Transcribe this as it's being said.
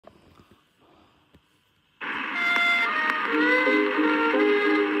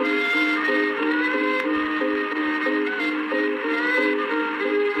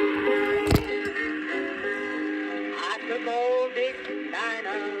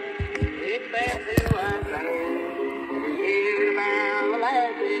It fell to a train. Here's about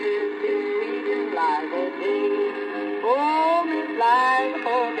molasses, sweet and Liza Jean. Oh, Miss Liza,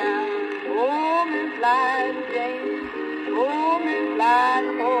 poor gal. Oh, Miss Liza Jane. Oh, Miss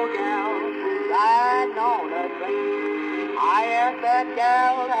Liza, poor gal, riding on a train. I asked that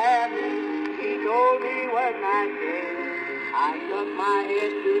gal to have me. She told me was not gay. I stuck my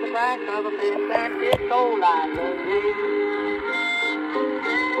head through the crack of a fence and kissed old Liza Jane.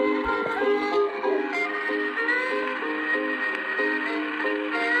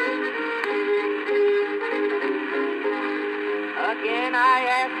 Again I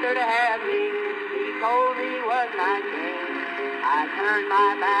asked her to have me. She told me was not gay. I turned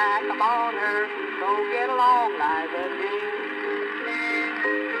my back upon her, so get along, Liza Jean.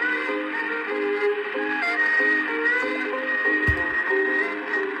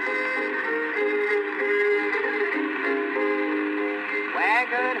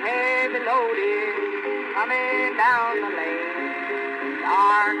 Wagon heavy loaded, coming down the lane.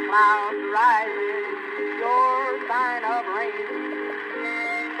 Dark clouds rising, sure sign of rain.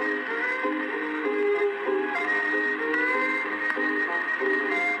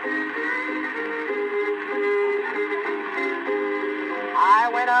 I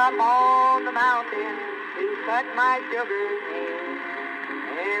went up on the mountain to cut my sugar cane.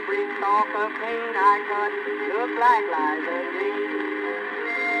 Every stalk of cane I cut looked like Liza Jean.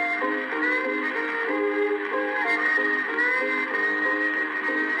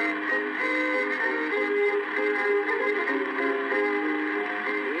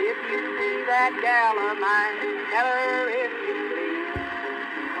 If you see that gal of mine, tell her if you please.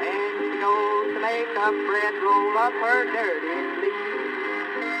 When she goes to make up bread, roll up her dirty sleeve.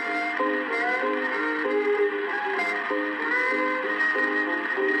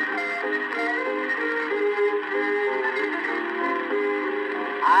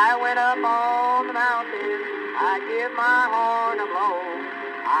 I went up on the mountain, I give my horn a blow.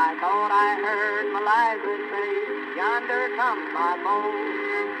 I thought I heard my Liza say, yonder comes my beau.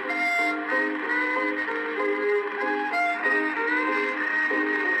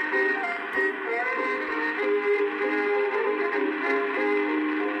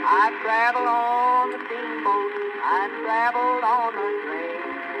 I've traveled on the steamboat, I've traveled on the train.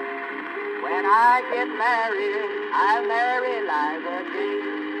 When I get married, I'll marry Liza Jean.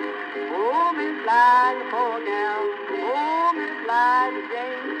 Oh, Miss Liza, poor gal. Oh, Miss Liza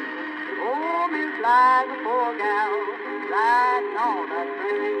Jane. Oh, Miss Liza, poor gal.